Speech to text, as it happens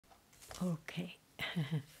Okay.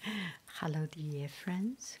 Hello, dear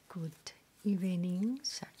friends. Good evening.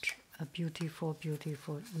 Such a beautiful,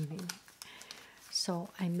 beautiful evening. So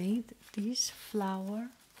I made this flower,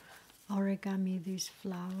 origami this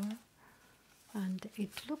flower, and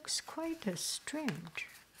it looks quite strange,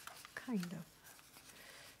 kind of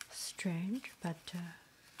strange, but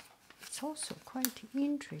it's also quite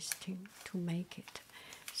interesting to make it.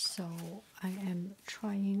 So I am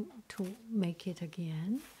trying to make it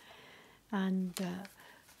again. And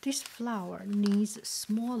this flower needs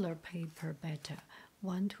smaller paper better.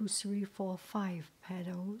 1, 2, 3, 4, 5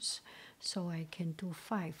 petals. So I can do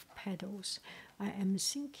 5 petals. I am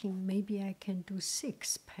thinking maybe I can do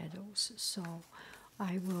 6 petals. So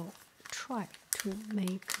I will try to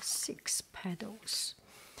make 6 petals.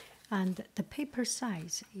 And the paper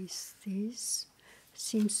size is this.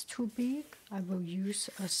 Seems too big. I will use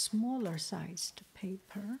a smaller sized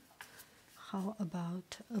paper. How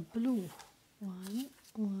about a blue one?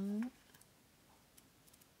 1,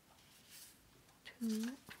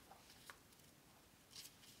 2,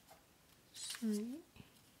 3.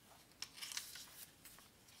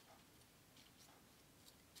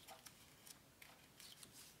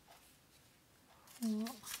 4,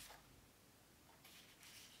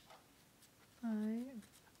 5.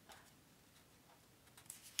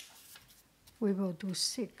 We will do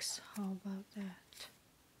 6. How about that?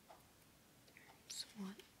 There's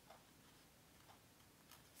 1.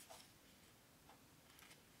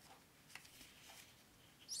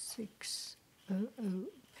 6.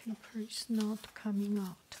 Paper is not coming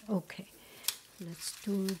out. Okay, let's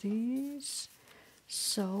do this.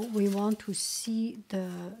 So we want to see the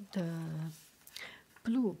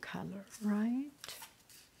blue color, right?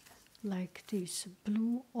 Like this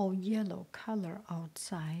blue or yellow color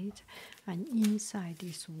outside, and inside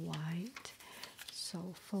is white.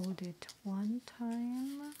 So fold it 1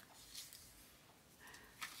 time.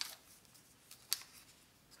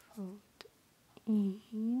 Fold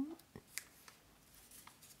in.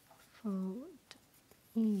 Fold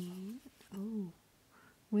in. Oh,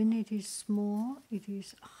 when it is small, it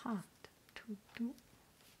is hard to do.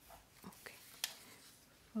 Okay.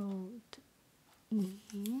 Fold in.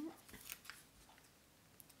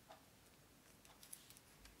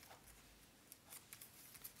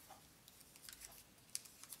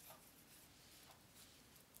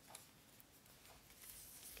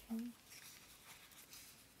 Okay.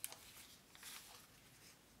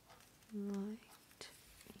 Right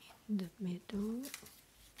in the middle.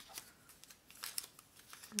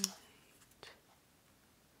 Right.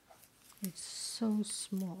 It's so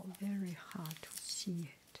small, very hard to see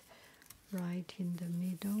it. Right in the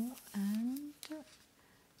middle, and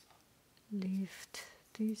lift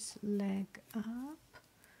this leg up,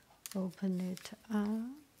 open it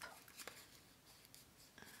up,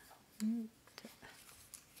 and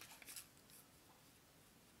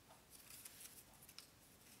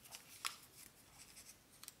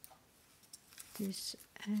this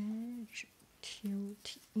edge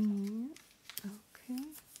tilt in, okay,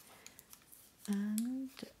 and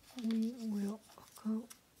we will go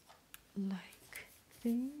like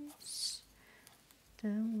this.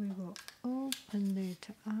 Then we will open it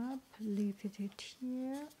up, lift it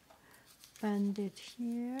here, bend it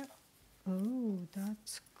here. Oh,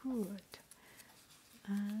 that's good.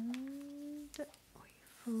 And we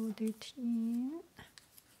fold it in.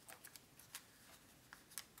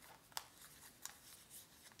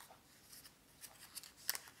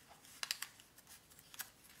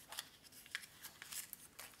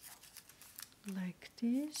 Like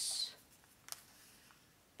this,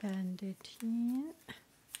 bend it in,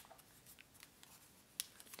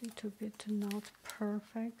 little bit not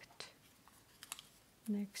perfect.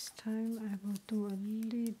 Next time I will do a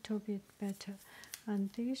little bit better. And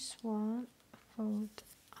this one, fold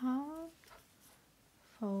up,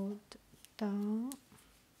 fold down.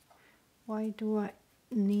 Why do I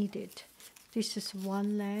need it? This is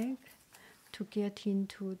one leg to get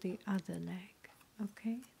into the other leg,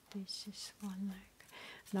 okay? This is one leg.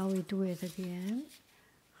 Now we do it again.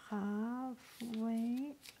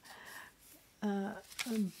 Halfway, a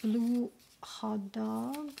blue hot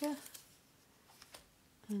dog,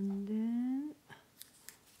 and then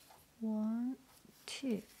 1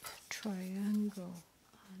 tip triangle,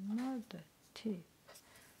 another tip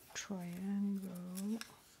triangle,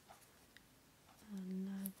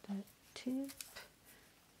 another tip,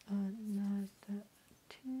 another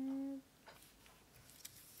tip.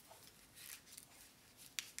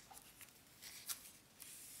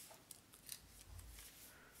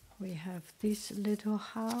 We have this little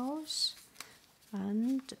house,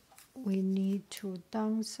 and we need to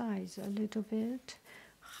downsize a little bit.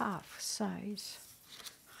 half size,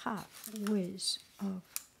 half width of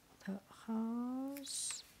the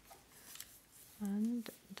house, and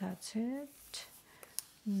that's it.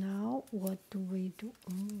 Now what do we do?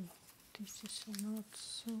 Oh, this is not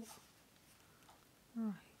so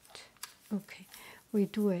right. Okay, we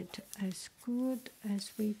do it as good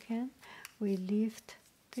as we can. We lift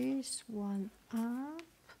this one up,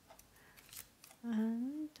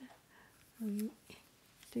 and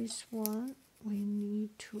this one we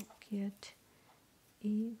need to get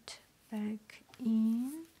it back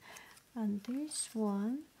in, and this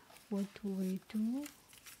one, what do?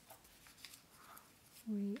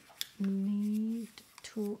 We need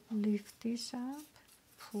to lift this up,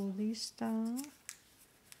 pull this down.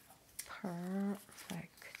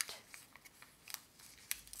 Perfect.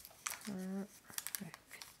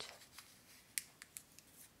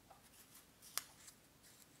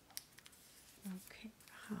 Okay,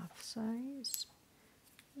 half size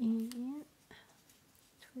in,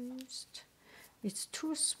 twist. It's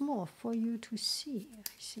too small for you to see, I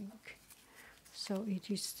think. So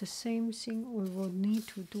it is the same thing. We will need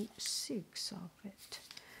to do 6 of it.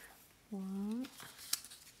 1,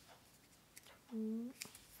 2.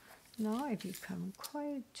 Now I become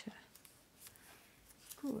quite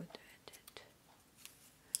good at it.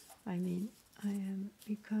 I mean, I am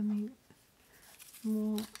becoming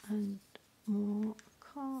more and more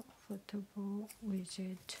comfortable with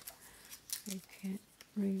it. I can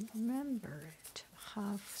remember it.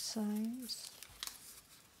 Half size,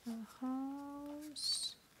 the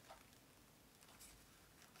house,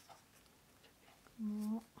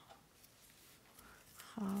 more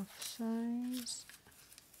half size,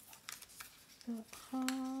 the house.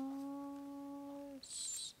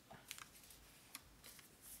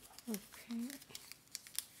 Okay.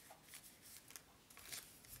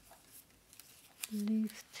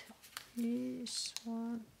 Lift this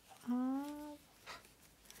one up.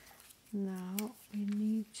 Now we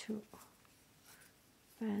need to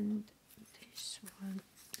bend this one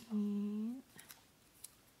in.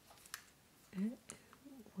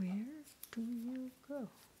 Where do you go?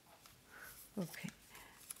 Okay,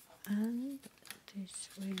 and this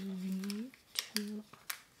we need to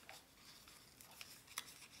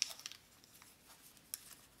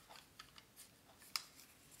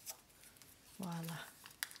voila.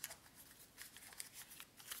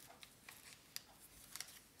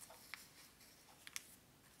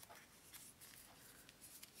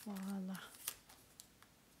 Voila.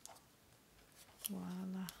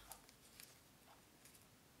 Voila.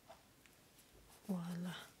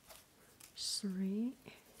 Voila. 3,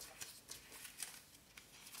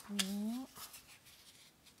 4.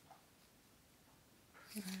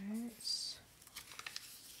 Press.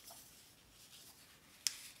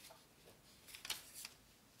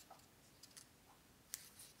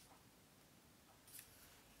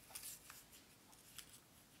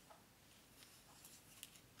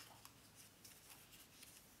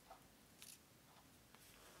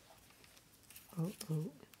 Oh,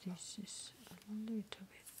 this is a little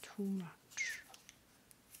bit too much.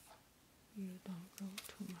 You don't go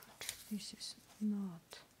too much. This is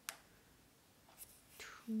not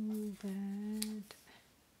too bad.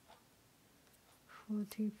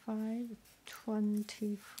 45,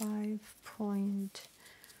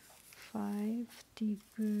 25.5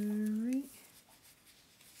 degree.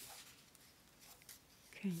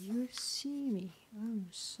 Can you see me? I'm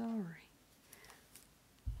sorry.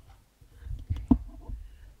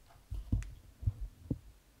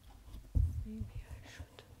 Maybe I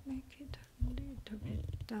should make it a little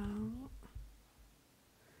bit down.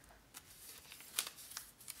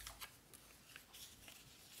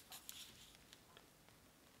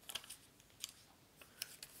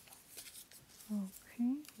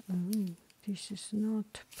 Okay, this is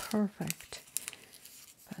not perfect,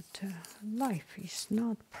 but life is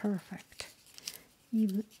not perfect.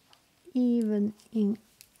 Even in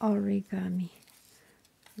origami,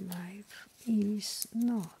 life is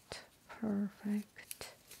not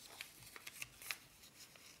perfect.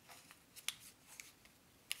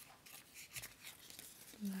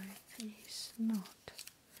 Life is not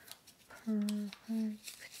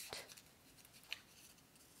perfect.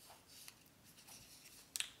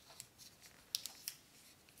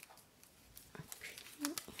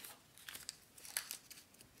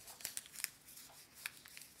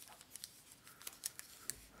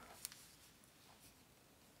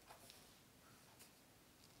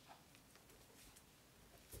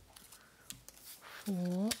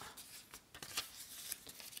 Four,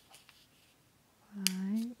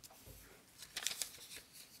 5,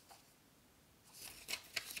 6,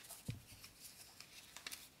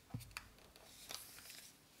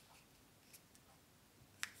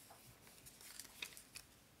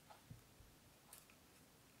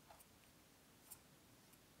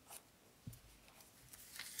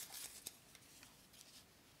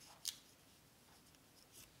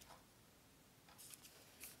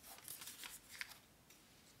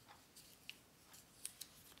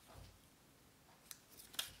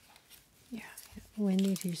 when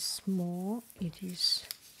it is small, it is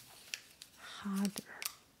harder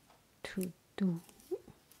to do.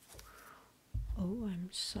 Oh, I'm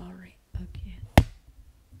sorry again.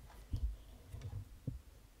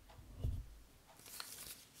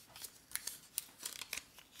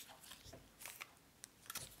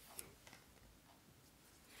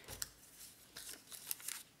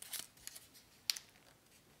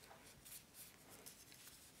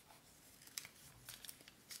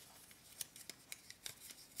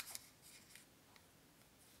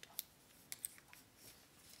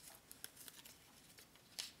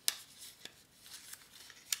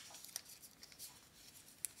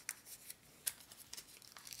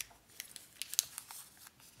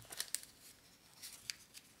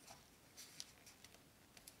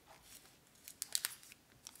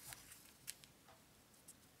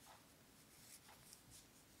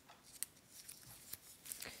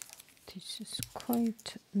 This is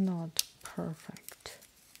quite not perfect,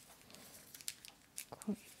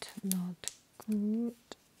 quite not good.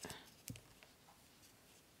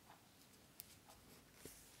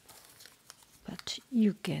 But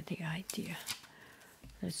you get the idea.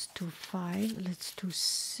 Let's do 5, let's do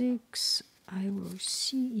 6. I will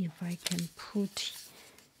see if I can put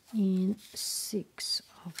in 6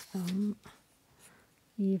 of them.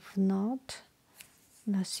 If not,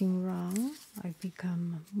 nothing wrong. I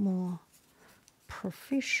become more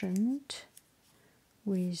proficient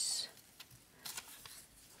with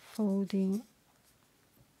folding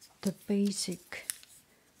the basic,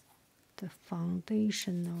 the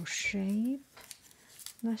foundational shape.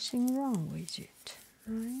 Nothing wrong with it,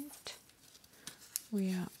 right?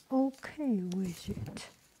 We are okay with it.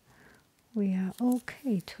 We are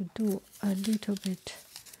okay to do a little bit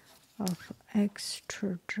of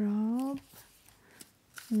extra job.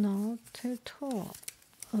 Not at all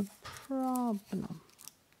a problem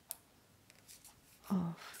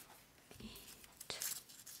of it.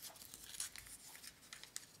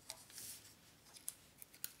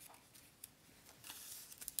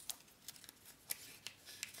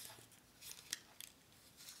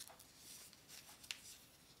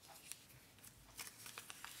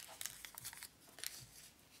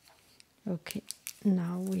 Okay,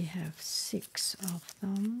 now we have 6 of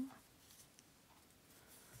them.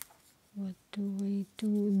 What do we do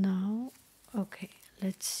now? Okay,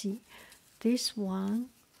 let's see. This one,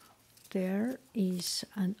 there is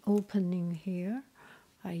an opening here.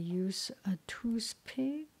 I use a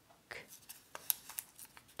toothpick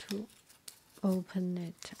to open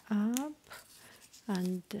it up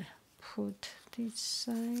and put this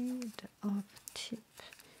side of tip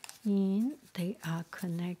in. They are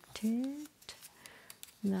connected.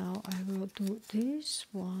 Now I will do this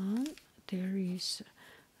one. There is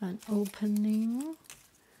an opening.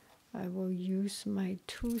 I will use my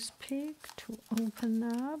toothpick to open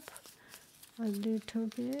up a little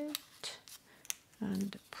bit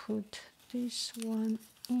and put this one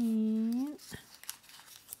in.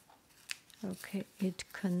 Okay, it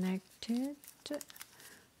connected.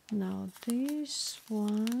 Now this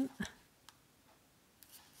one,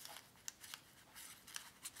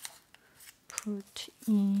 put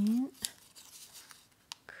in,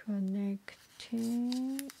 connected.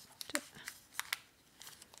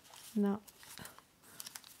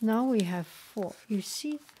 Now we have 4. You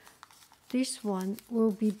see, this one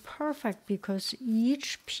will be perfect because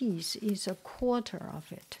each piece is a quarter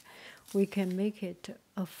of it. We can make it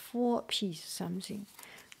a 4-piece something,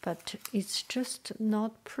 but it's just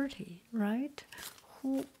not pretty, right?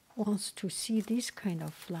 Who wants to see this kind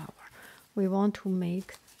of flower? We want to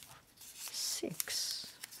make 6.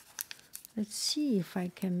 Let's see if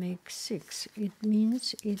I can make 6. It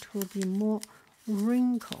means it will be more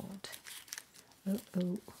wrinkled.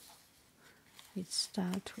 Uh-oh. It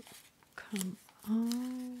starts to come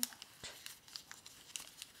out.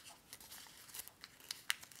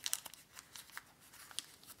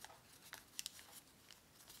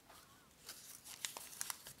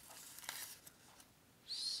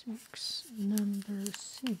 Number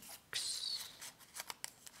 6.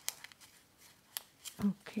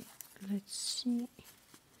 Okay, let's see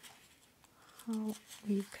how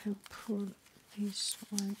we can pull this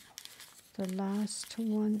one, the last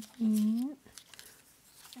one in,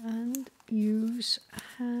 and use a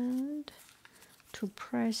hand to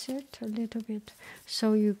press it a little bit.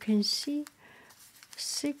 So you can see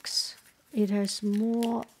 6, it has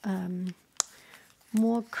more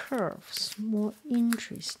more curves, more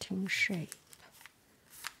interesting shape.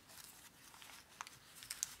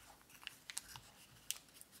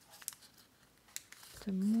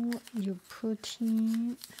 The more you put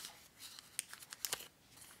in,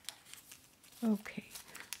 okay,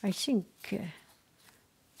 I think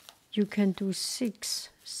You can do 6,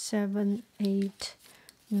 7, 8,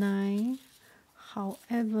 9,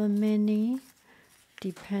 however many,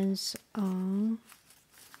 depends on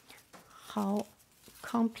how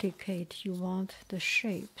complicated you want the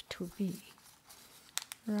shape to be,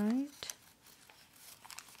 right?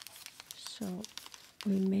 So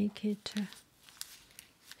we make it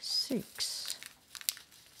 6.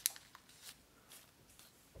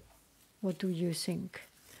 What do you think?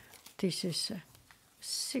 This is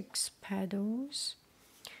 6 petals.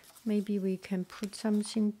 Maybe we can put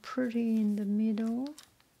something pretty in the middle.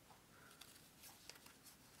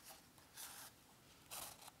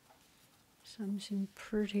 Something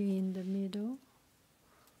pretty in the middle,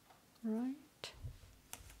 right?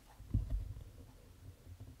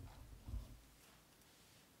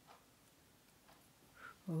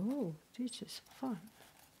 Oh, this is fun.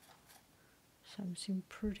 Something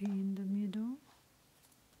pretty in the middle.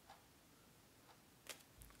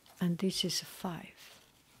 And this is 5.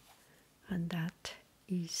 And that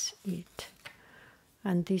is it.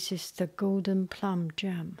 And this is the golden plum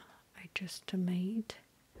jam I just made.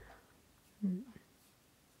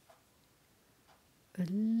 A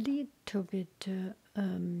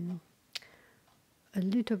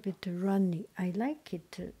little bit runny. I like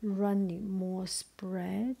it runny, more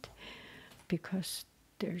spread, because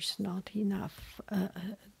there's not enough.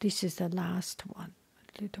 This is the last one,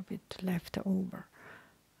 a little bit left over,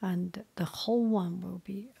 and the whole one will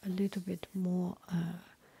be a little bit more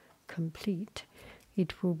complete.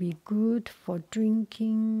 It will be good for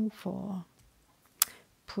drinking, for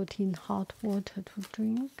put in hot water to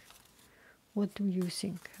drink. What do you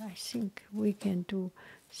think? I think we can do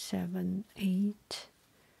 7, 8.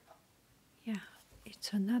 Yeah,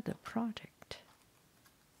 it's another project.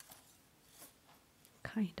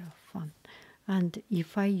 Kind of fun. And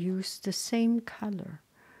if I use the same color,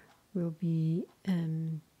 will be a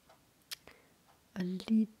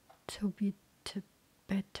little bit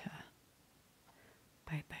better.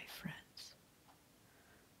 Bye bye, friends.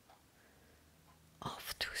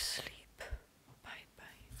 Off to sleep. Bye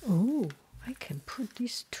bye. Oh, I can put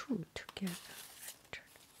these two together.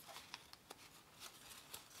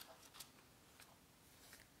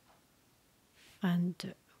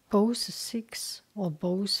 And both 6 or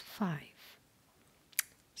both 5.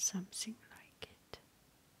 Something like it.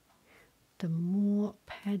 The more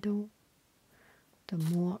petal, the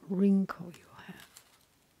more wrinkle you have.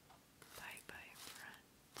 Bye bye,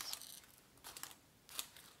 friends.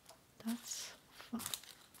 That's fun.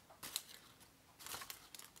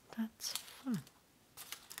 That's